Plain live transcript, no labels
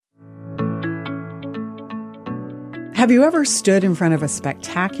Have you ever stood in front of a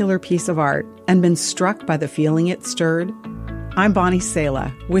spectacular piece of art and been struck by the feeling it stirred? I'm Bonnie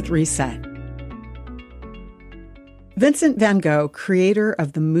Sala with Reset. Vincent van Gogh, creator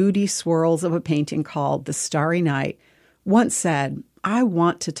of the moody swirls of a painting called The Starry Night, once said, "I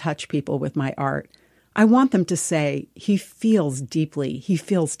want to touch people with my art. I want them to say, he feels deeply, he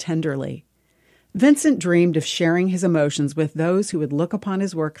feels tenderly." Vincent dreamed of sharing his emotions with those who would look upon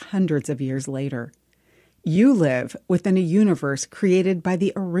his work hundreds of years later. You live within a universe created by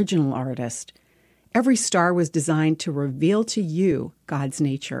the original artist. Every star was designed to reveal to you God's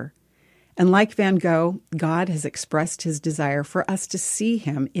nature. And like Van Gogh, God has expressed his desire for us to see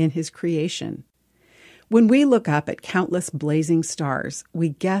him in his creation. When we look up at countless blazing stars, we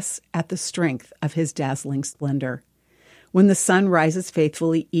guess at the strength of his dazzling splendor. When the sun rises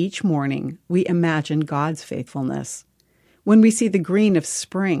faithfully each morning, we imagine God's faithfulness. When we see the green of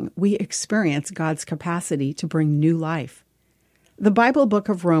spring, we experience God's capacity to bring new life. The Bible book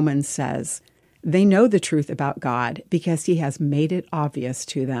of Romans says, "They know the truth about God because he has made it obvious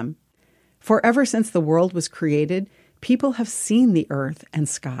to them." For ever since the world was created, people have seen the earth and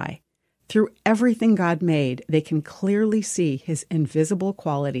sky. Through everything God made, they can clearly see his invisible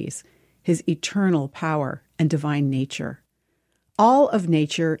qualities, his eternal power and divine nature. All of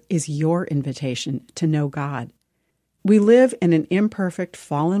nature is your invitation to know God. We live in an imperfect,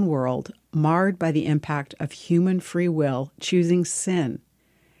 fallen world marred by the impact of human free will choosing sin.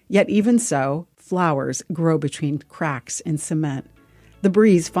 Yet even so, flowers grow between cracks in cement. The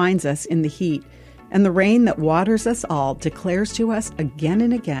breeze finds us in the heat, and the rain that waters us all declares to us again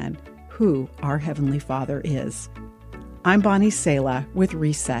and again who our Heavenly Father is. I'm Bonnie Sala with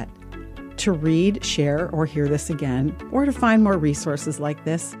Reset. To read, share, or hear this again, or to find more resources like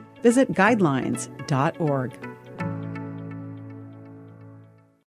this, visit guidelines.org.